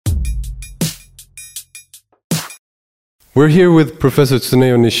We're here with Professor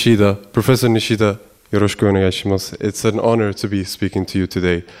Tsuneo Nishida. Professor Nishida, yoroshiku onegaishimasu. It's an honor to be speaking to you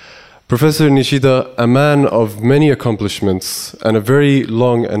today. Professor Nishida, a man of many accomplishments and a very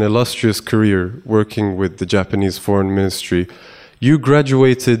long and illustrious career working with the Japanese Foreign Ministry, you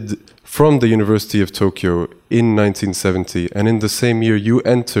graduated from the University of Tokyo in 1970, and in the same year you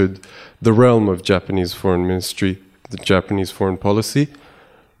entered the realm of Japanese Foreign Ministry, the Japanese foreign policy.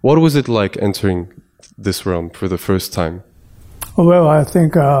 What was it like entering this realm for the first time? Well, I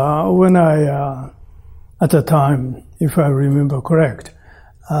think when I, at the time, if I remember correct,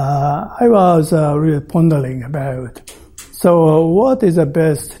 I was really pondering about, so what is the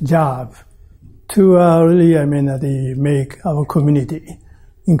best job to really, make our community,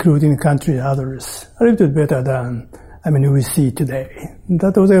 including country and others, a little bit better than, we see today.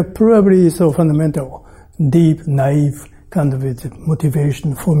 That was probably so fundamental, deep, naive kind of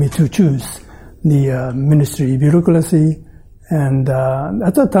motivation for me to choose the ministry bureaucracy. And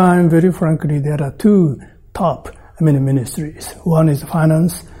at the time, very frankly, there are two top ministries. One is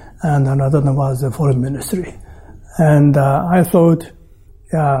finance, and another one was the foreign ministry. And I thought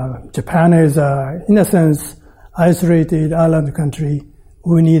Japan is, in a sense, isolated island country.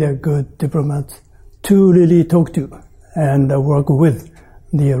 We need a good diplomat to really talk to and work with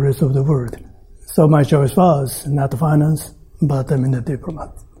the rest of the world. So my choice was not finance, but the diplomat.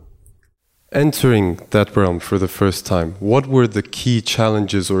 Entering that realm for the first time, what were the key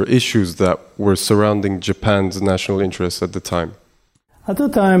challenges or issues that were surrounding Japan's national interests at the time? At the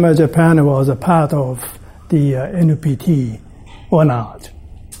time, Japan was a part of the NPT or not.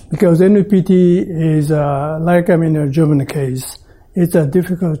 Because NPT is, like in a German case, it's a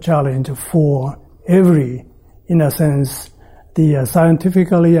difficult challenge for every, in a sense, the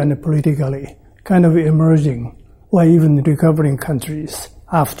scientifically and politically kind of emerging or even recovering countries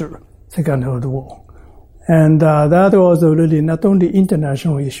after Second World War. And that was really not only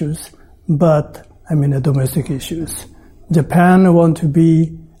international issues, but domestic issues. Japan want to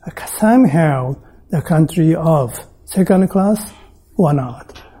be somehow the country of second class or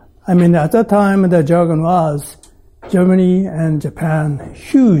not. At that time, the jargon was Germany and Japan,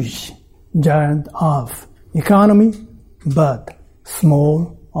 huge giant of economy, but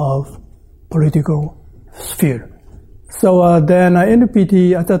small of political sphere. So then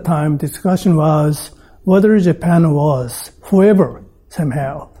NPT at that time, discussion was whether Japan was forever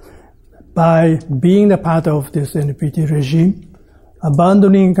somehow by being a part of this NPT regime,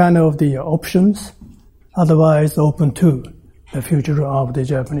 abandoning kind of the options, otherwise open to the future of the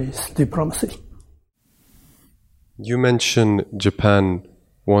Japanese diplomacy. You mentioned Japan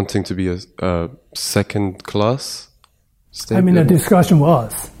wanting to be a second class state? The discussion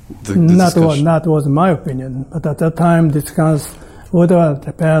was. That was my opinion, but at that time discussed whether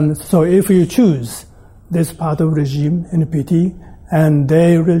Japan, so if you choose this part of regime, NPT, and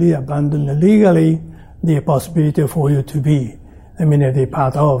they really abandon legally the possibility for you to be, the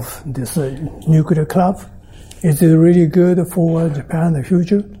part of this nuclear club, is it really good for Japan in the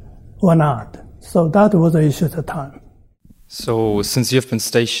future or not? So that was the issue at the time. So, since you've been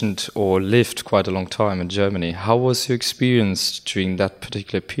stationed or lived quite a long time in Germany, how was your experience during that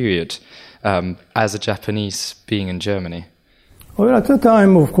particular period as a Japanese being in Germany? Well, at the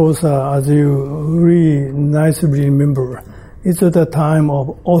time, of course, as you really nicely remember, it's at the time of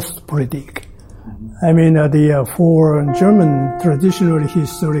Ostpolitik. For German, traditionally,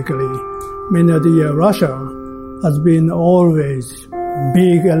 historically, Russia has been always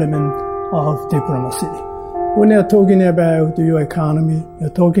big element of diplomacy. When you're talking about your economy, you're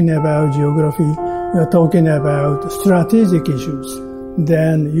talking about geography, you're talking about strategic issues,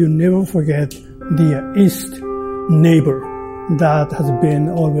 then you never forget the east neighbor that has been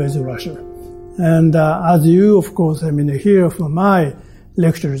always Russia. And as you, of course, hear from my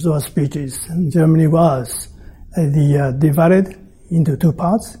lectures or speeches, Germany was divided into two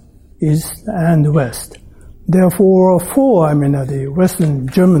parts, east and west. Therefore, for the Western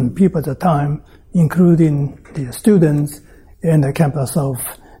German people at the time, including the students in the campus of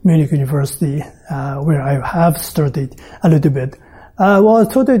Munich University, where I have studied a little bit, was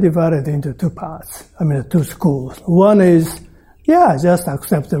totally divided into two parts, two schools. One is, just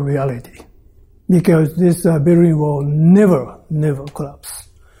accept the reality, because this Berlin Wall never collapse.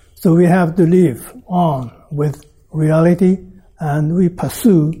 So we have to live on with reality, and we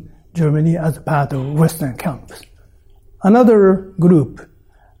pursue Germany as part of Western campus. Another group,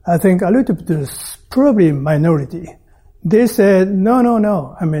 I think a little bit probably minority. They said, no.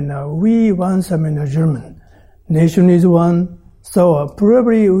 We once, a German nation is one. So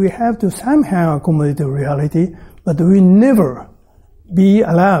probably we have to somehow accommodate the reality, but we never be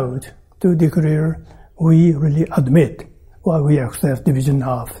allowed to declare we really admit or we accept division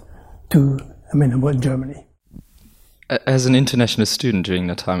of to Germany. As an international student during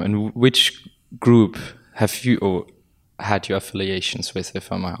that time, and which group have you or had your affiliations with,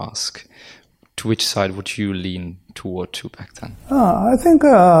 if I might ask? To which side would you lean toward to back then? I think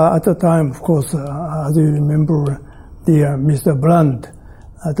at the time, of course, as you remember, the Mr. Brandt,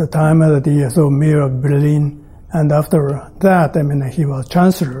 at the time, the mayor of Berlin, and after that, he was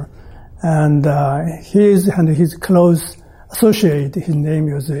chancellor, and his close associate, his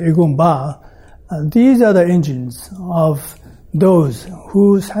name was Egon Bahr. These are the engines of those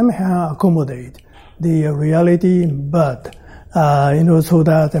who somehow accommodate the reality, but so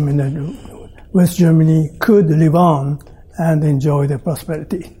that West Germany could live on and enjoy the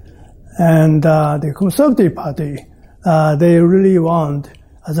prosperity. And the Conservative Party, they really want,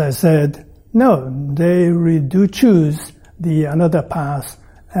 as I said, no, they really do choose another path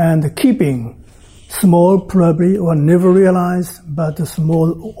and keeping small, probably, or never realized, but a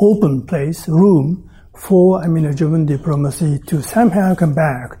small open place, room for, German diplomacy to somehow come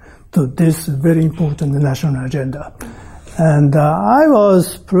back to this very important national agenda. And I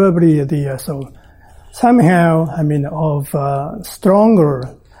was probably somehow, of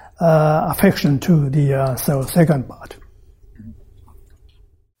stronger affection to the second part.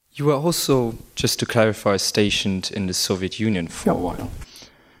 You were also, just to clarify, stationed in the Soviet Union for a while.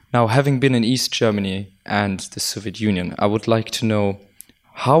 Now, having been in East Germany and the Soviet Union, I would like to know,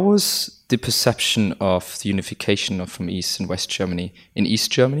 how was the perception of the unification from East and West Germany in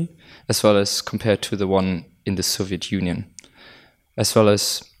East Germany, as well as compared to the one in the Soviet Union? As well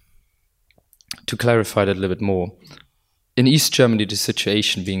as, to clarify that a little bit more, in East Germany, the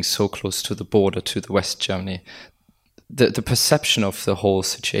situation being so close to the border to the West Germany, the perception of the whole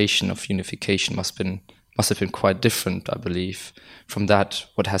situation of unification must have been quite different, I believe, from that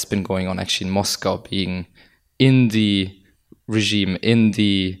what has been going on actually in Moscow, being in the regime, in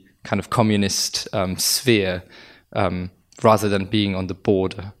the kind of communist sphere, rather than being on the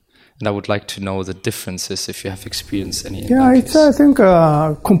border. And I would like to know the differences, if you have experienced any. Yeah, it's, I think,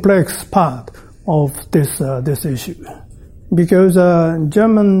 a complex part of this issue, because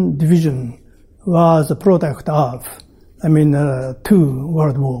German division was a product of, two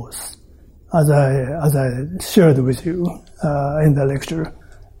world wars, as I shared with you in the lecture.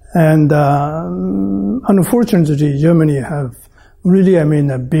 And unfortunately, Germany have really,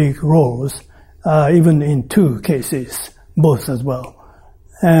 big roles, even in two cases, both as well.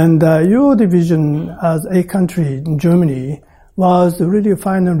 And your division as a country in Germany was really a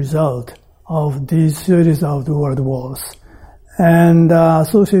final result of these series of the world wars and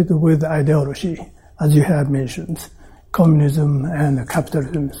associated with ideology, as you have mentioned, communism and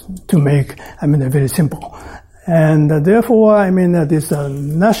capitalism, to make, very simple. And therefore, this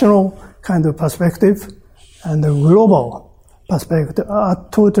national kind of perspective and the global perspective are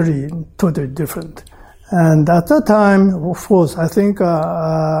totally different. And at that time, of course, I think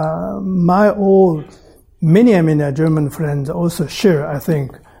many German friends also share, I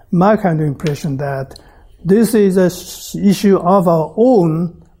think, my kind of impression that this is an issue of our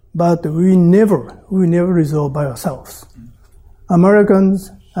own, but we never resolve by ourselves. Americans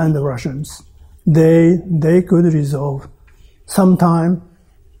and the Russians, they could resolve sometime,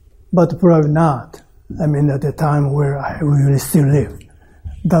 but probably not. At the time where we really still live.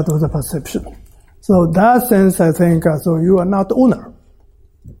 That was the perception. So that sense, I think, so you are not owner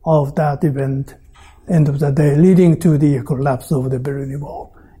of that event, end of the day, leading to the collapse of the Berlin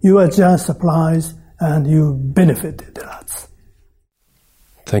Wall. You are just supplies and you benefited that.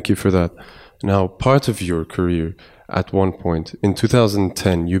 Thank you for that. Now, part of your career, at one point, in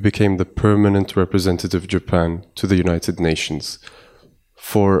 2010, you became the permanent representative of Japan to the United Nations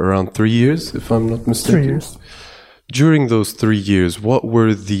for around 3 years, if I'm not mistaken. 3 years. During those 3 years, what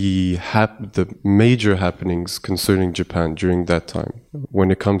were the major happenings concerning Japan during that time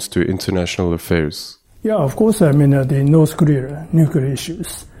when it comes to international affairs? Yeah, of course, the North Korea nuclear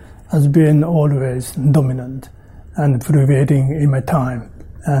issues has been always dominant and prevailing in my time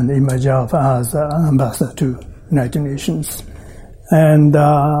and in my job as ambassador to United Nations. And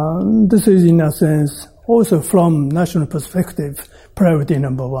this is, in a sense, also from national perspective, priority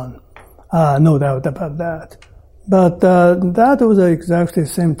number one. No doubt about that. But that was exactly the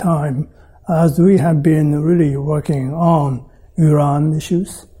same time as we have been really working on Iran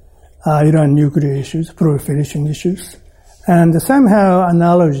issues, Iran nuclear issues, proliferation issues. And somehow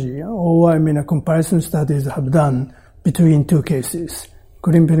analogy, or comparison studies have done between two cases,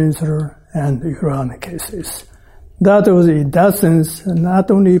 Korean Peninsula and Iran cases. That was, in that sense, not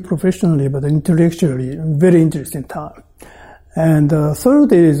only professionally but intellectually, very interesting time. And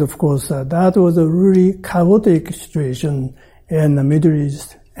third is, of course, that was a really chaotic situation in the Middle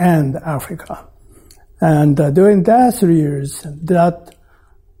East and Africa. And during that 3 years, that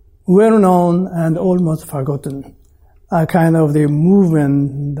well-known and almost forgotten kind of the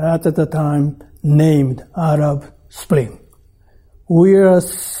movement that at the time named Arab Spring. We are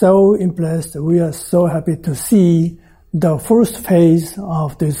so impressed, we are so happy to see the first phase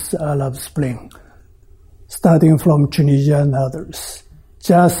of this Arab Spring, starting from Tunisia and others,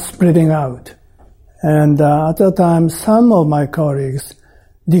 just spreading out. And at that time, some of my colleagues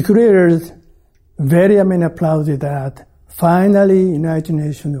declared, very applauded that finally United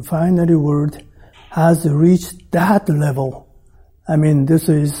Nations, finally world has reached that level. This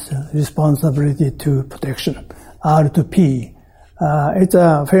is responsibility to protection, R2P. It's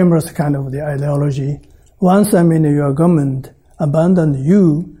a famous kind of the ideology. Once, your government abandon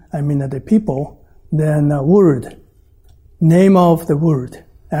you, the people, then world, name of the world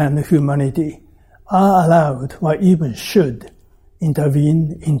and humanity are allowed or even should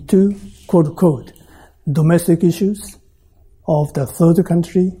intervene into, quote, quote, domestic issues of the third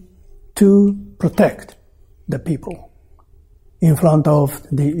country to protect the people in front of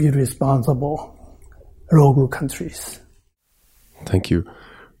the irresponsible rogue countries. Thank you.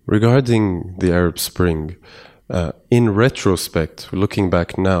 Regarding the Arab Spring, in retrospect, looking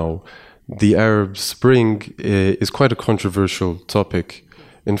back now, the Arab Spring is quite a controversial topic.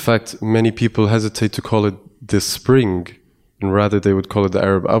 In fact, many people hesitate to call it the Spring, and rather they would call it the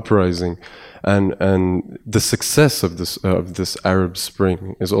Arab Uprising. And the success of this Arab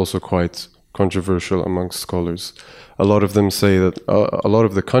Spring is also quite controversial amongst scholars. A lot of them say that a lot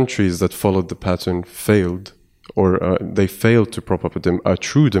of the countries that followed the pattern failed, or they failed to prop up a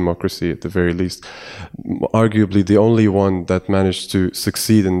true democracy at the very least. Arguably, the only one that managed to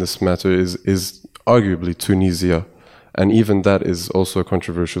succeed in this matter is arguably Tunisia, and even that is also a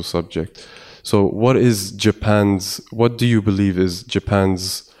controversial subject. So what do you believe is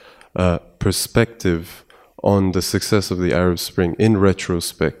Japan's perspective on the success of the Arab Spring in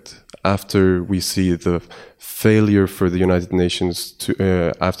retrospect, after we see the failure for the United Nations to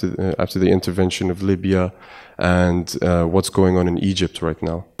after the intervention of Libya and what's going on in Egypt right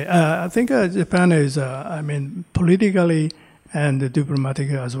now? I think Japan is, politically and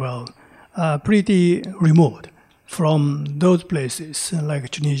diplomatically as well, pretty remote from those places like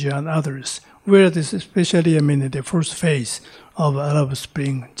Tunisia and others, where this especially, the first phase of Arab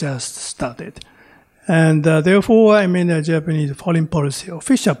Spring just started. And therefore, the Japanese foreign policy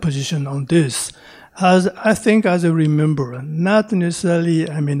official position on this has, I think, as I remember, not necessarily,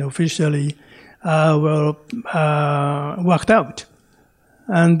 officially, worked out.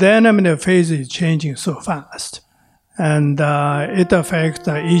 And then, the phase is changing so fast. And it affects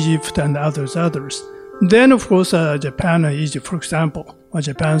Egypt and others. Then, of course, Japan and Egypt, for example, or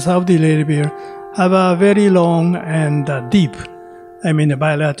Japan and Saudi Arabia have a very long and deep,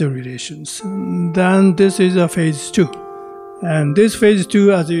 bilateral relations. Then this is a phase 2. And this phase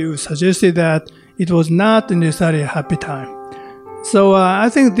 2, as you suggested, that it was not necessarily a happy time. So I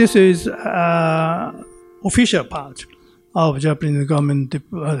think this is official part of Japanese government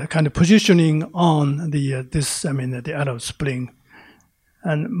kind of positioning on the Arab Spring.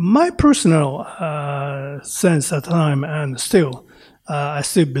 And my personal sense at the time, and still, I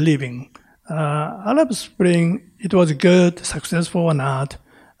still believing, Arab Spring, it was good, successful or not,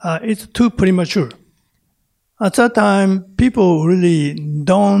 it's too premature. At that time, people really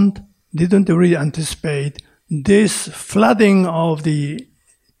didn't really anticipate this flooding of the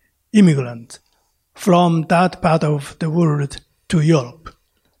immigrants from that part of the world to Europe.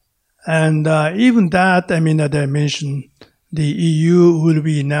 And even that, I mentioned, the EU will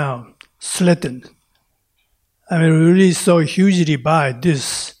be now threatened. Really so hugely by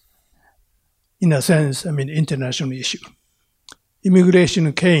this, in a sense, international issue.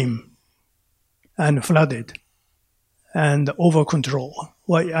 Immigration came and flooded and over control.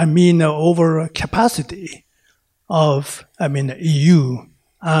 Over capacity of, EU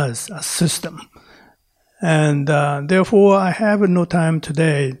as a system. And therefore, I have no time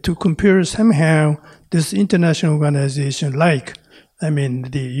today to compare somehow this international organization like,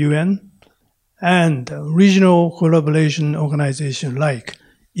 the UN and regional collaboration organization like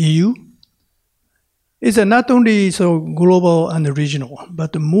EU. It's not only so global and regional,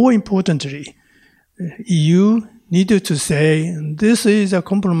 but more importantly, EU needed to say this is a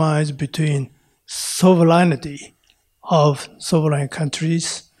compromise between sovereignty of sovereign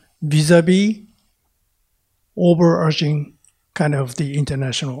countries vis-a-vis overarching kind of the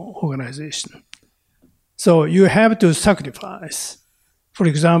international organization. So you have to sacrifice. For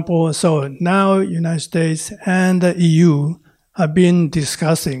example, so now United States and the EU have been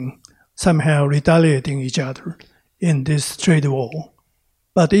discussing somehow retaliating each other in this trade war.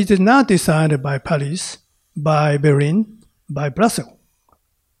 But it is not decided by Paris, by Berlin, by Brussels.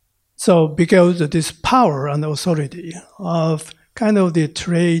 So because of this power and authority of kind of the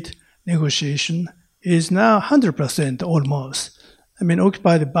trade negotiation is now 100% almost,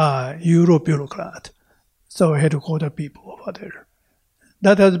 occupied by Euro bureaucrat, so headquarter people over there.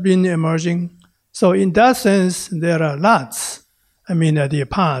 That has been emerging. So in that sense, there are lots, the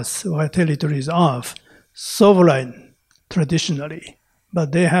parts or territories of sovereign traditionally,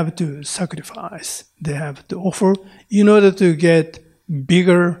 but they have to sacrifice, they have to offer in order to get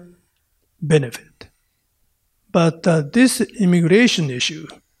bigger benefit. But this immigration issue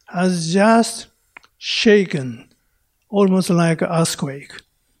has just shaken almost like an earthquake.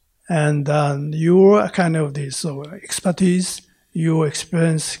 And your kind of this expertise, your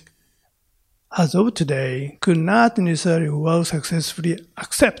experience as of today could not necessarily well successfully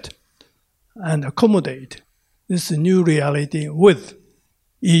accept and accommodate this new reality with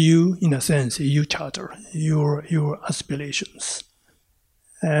EU, in a sense, EU Charter, your aspirations.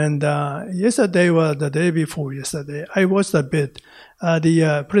 And yesterday or the day before yesterday, I watched a bit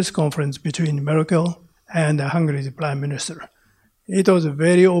the press conference between Merkel and Hungary's Prime Minister. It was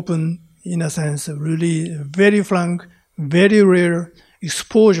very open, in a sense, really very frank, very rare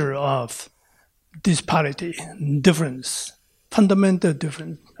exposure of disparity, difference, fundamental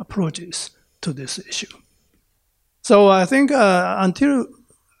different approaches to this issue. So I think until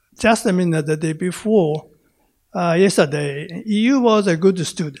just the day before, yesterday, EU was a good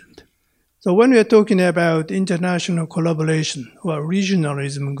student. So when we are talking about international collaboration or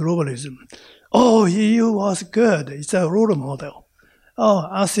regionalism, globalism, EU was good. It's a role model.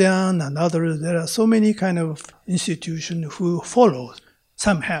 ASEAN and others, there are so many kind of institutions who follow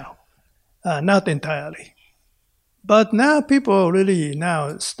somehow, not entirely. But now people are really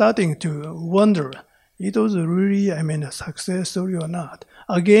now starting to wonder, it was really, a success story or not.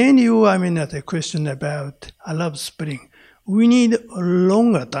 Again, at a question about Arab Spring. We need a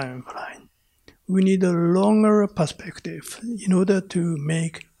longer timeline. We need a longer perspective in order to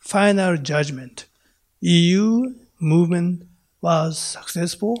make final judgment. EU movement was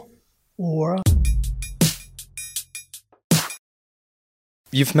successful or...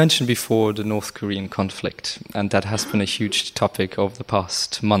 You've mentioned before the North Korean conflict, and that has been a huge topic over the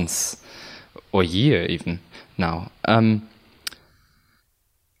past months, or year even now.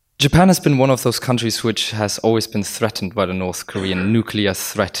 Japan has been one of those countries which has always been threatened by the North Korean nuclear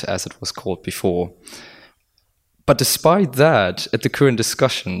threat, as it was called before. But despite that, at the current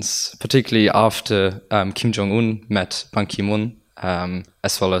discussions, particularly after Kim Jong-un met Ban Ki-moon,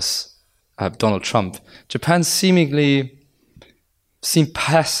 as well as Donald Trump, Japan seemingly seemed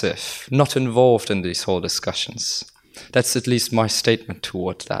passive, not involved in these whole discussions. That's at least my statement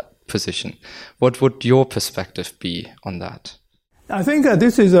toward that position. What would your perspective be on that? I think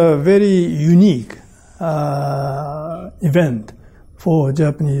this is a very unique event for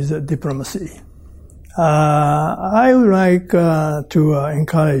Japanese diplomacy. I would like to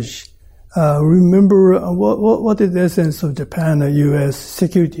encourage, remember what is the essence of Japan-US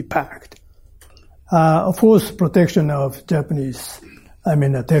Security Pact. Of course, protection of Japanese,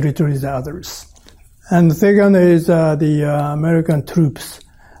 territories and others. And the second is the American troops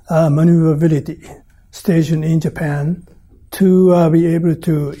maneuverability stationed in Japan to be able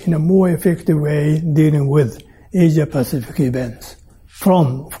to, in a more effective way, dealing with Asia-Pacific events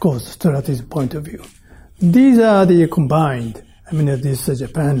from, of course, strategic point of view. These are the combined, this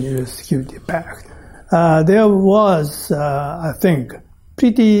Japan-US Security Pact. There was, I think,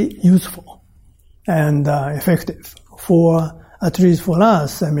 pretty useful and effective for, at least for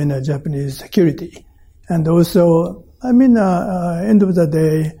us, Japanese security. And also, end of the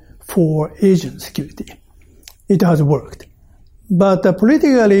day, for Asian security. It has worked. But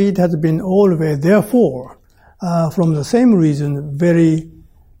politically, it has been always, therefore, from the same reason, very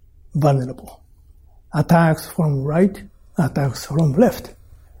vulnerable. Attacks from right, attacks from left.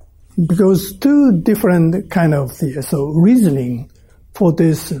 Because two different kind of reasoning for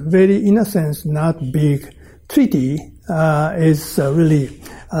this very, in a sense, not big treaty is really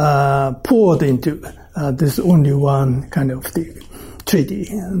poured into this only one kind of treaty.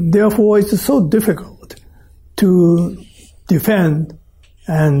 And therefore, it's so difficult to defend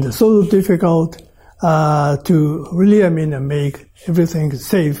and so difficult to really, make everything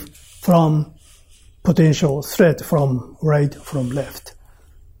safe from potential threat from right, from left.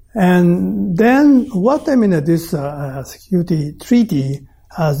 And then what, this security treaty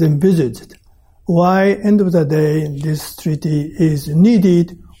has envisaged, why, end of the day, this treaty is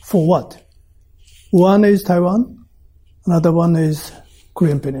needed for what? One is Taiwan, Another one is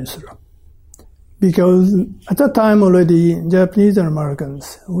Korean Peninsula. Because at that time already, Japanese and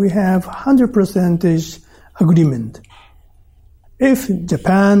Americans, we have 100% agreement. If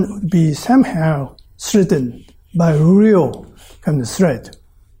Japan would be somehow threatened by real kind of threat,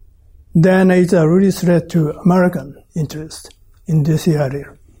 then it's a real threat to American interest in this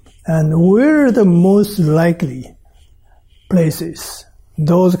area. And where are the most likely places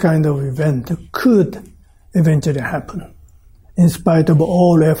those kind of events could eventually happen, in spite of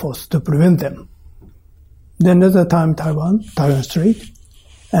all efforts to prevent them? Then at the time, Taiwan Strait,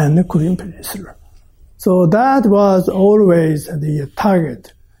 and the Korean Peninsula. So that was always the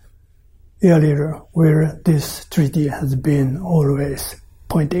target area where this treaty has been always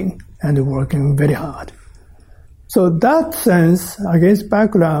pointing and working very hard. So that sense, against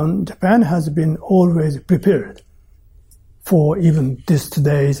background, Japan has been always prepared for even this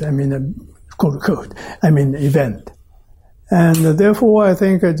today's, event. And therefore, I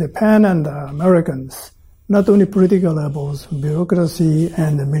think Japan and Americans, not only political levels, bureaucracy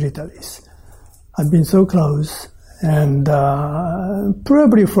and the militaries, have been so close. And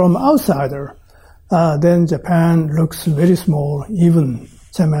probably from outsider, then Japan looks very small, even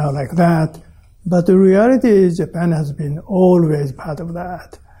somehow like that. But the reality is Japan has been always part of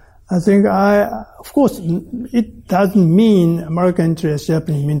that. I think of course, it doesn't mean American interests,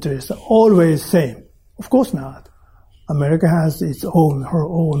 Japanese interests are always same. Of course not. America has her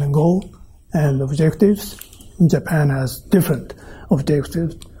own goal and objectives. Japan has different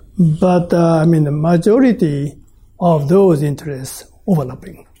objectives. But, the majority of those interests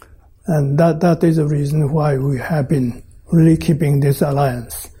overlapping. And that is the reason why we have been really keeping this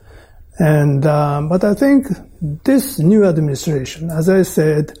alliance. And, but I think this new administration, as I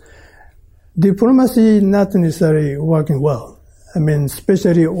said, diplomacy not necessarily working well.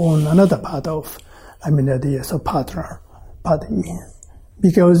 Especially on another part of, the partner party.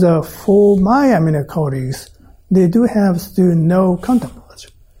 Because for my, colleagues, they do have still no counterpart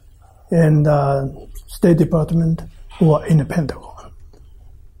in the State Department or in the Pentagon.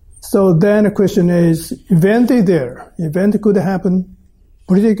 So then the question is, event is there. Event could happen.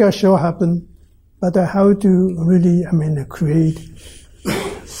 Political show happen. But how to really, create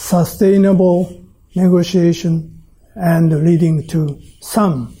sustainable negotiation and leading to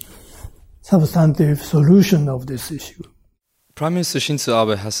some substantive solution of this issue. Prime Minister Shinzo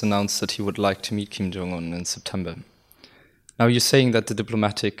Abe has announced that he would like to meet Kim Jong-un in September. Now you're saying that the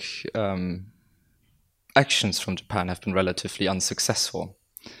diplomatic actions from Japan have been relatively unsuccessful.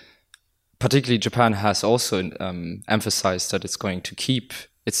 Particularly, Japan has also emphasized that it's going to keep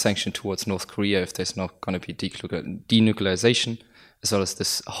its sanction towards North Korea if there's not going to be denuclearization, as well as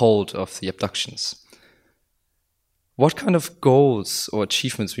this hold of the abductions. What kind of goals or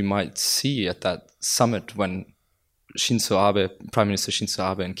achievements we might see at that summit when Prime Minister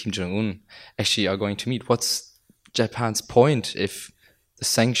Shinzo Abe and Kim Jong-un actually are going to meet? What's Japan's point if the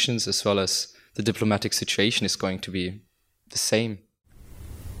sanctions as well as the diplomatic situation is going to be the same?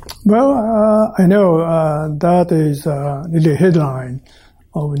 Well, I know that is really a headline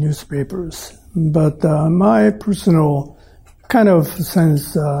of newspapers, but my personal kind of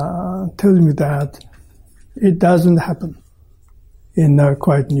sense tells me that it doesn't happen in the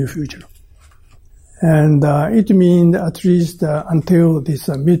quite near future. And it means at least until this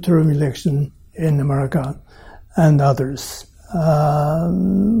midterm election in America and others.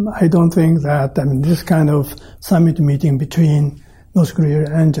 I don't think that this kind of summit meeting between North Korea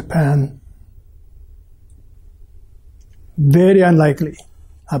and Japan very unlikely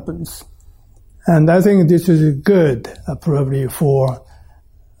happens. And I think this is good probably for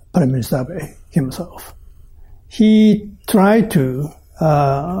Prime Minister Abe himself. He tried to,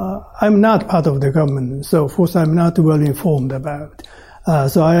 I'm not part of the government, so of course I'm not well informed about.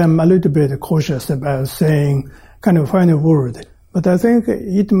 So I am a little bit cautious about saying kind of final word. But I think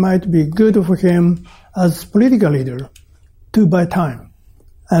it might be good for him as political leader to buy time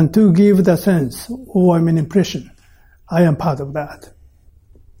and to give the sense or impression I am part of that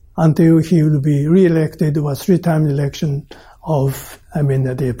until he will be re-elected or 3-time election of,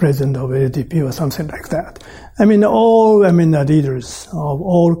 the president of LDP or something like that. All, the leaders of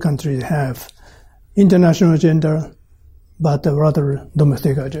all countries have international agenda, but rather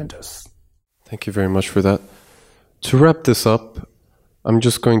domestic agendas. Thank you very much for that. To wrap this up, I'm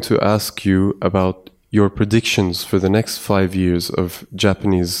just going to ask you about your predictions for the next 5 years of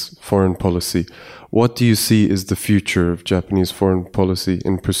Japanese foreign policy. What do you see is the future of Japanese foreign policy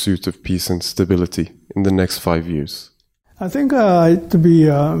in pursuit of peace and stability in the next 5 years? I think it will be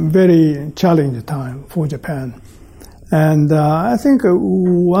a very challenging time for Japan. And I think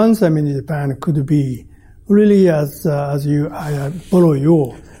once Japan could be really, as I follow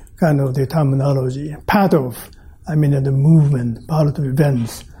your kind of the terminology, part of, the movement, part of the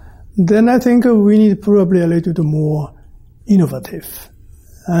events, then I think we need probably a little bit more innovative,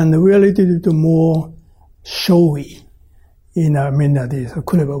 and we are a little bit more showy in this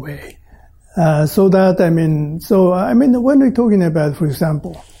clever way. When we're talking about, for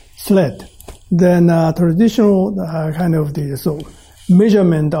example, threat, then traditional kind of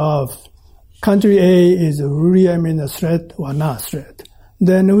measurement of country A is really, a threat or not threat.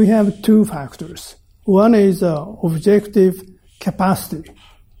 Then we have two factors. One is objective capacity.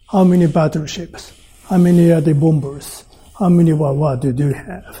 How many battleships? How many are the bombers? How many what do you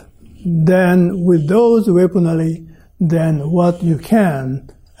have? Then with those weaponry, then what you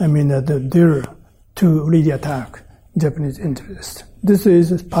can, dare to really attack Japanese interest. This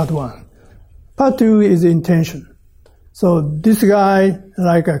is part one. Part two is intention. So this guy,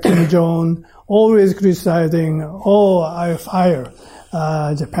 like Kim Jong, always criticizing, I fire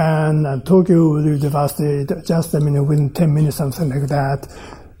Japan and Tokyo will be devastated just, within 10 minutes, something like that.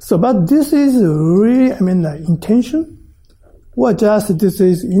 So, but this is really, intention? Or just this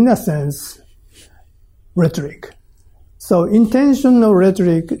is, in a sense, rhetoric. So intentional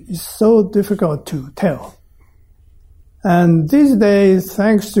rhetoric is so difficult to tell. And these days,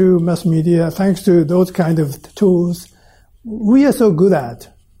 thanks to mass media, thanks to those kind of tools, we are so good at,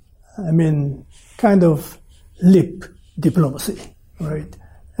 kind of lip diplomacy, right?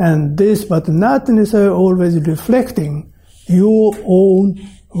 And this, but not necessarily always reflecting your own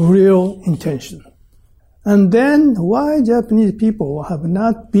real intention. And then why Japanese people have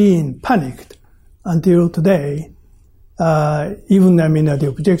not been panicked until today, even, the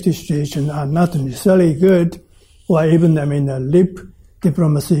objective situation are not necessarily good, or even, lip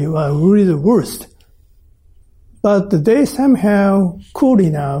diplomacy are really the worst. But they somehow cool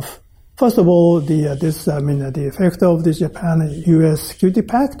enough. First of all, the effect of the Japan-U.S. Security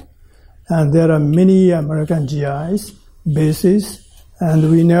Pact, and there are many American GIs, bases,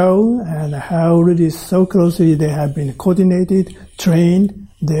 and we know and how really so closely they have been coordinated, trained,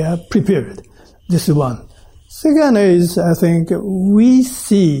 they are prepared. This is one. Second is, I think, we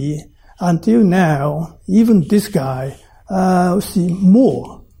see until now, even this guy, see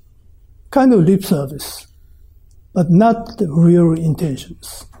more kind of lip service, but not the real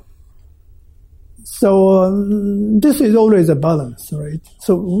intentions. So this is always a balance, right?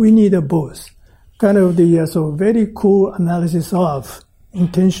 So we need both. Kind of so very cool analysis of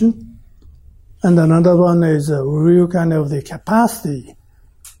intention, and another one is a real kind of the capacity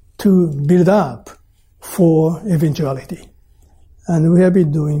to build up for eventuality. And we have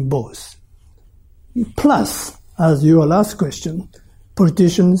been doing both. Plus, as your last question,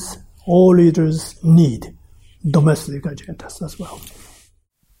 politicians, all leaders need domestic agendas as well.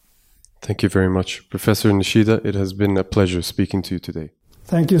 Thank you very much. Professor Nishida, it has been a pleasure speaking to you today.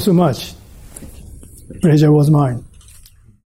 Thank you so much. Pleasure was mine.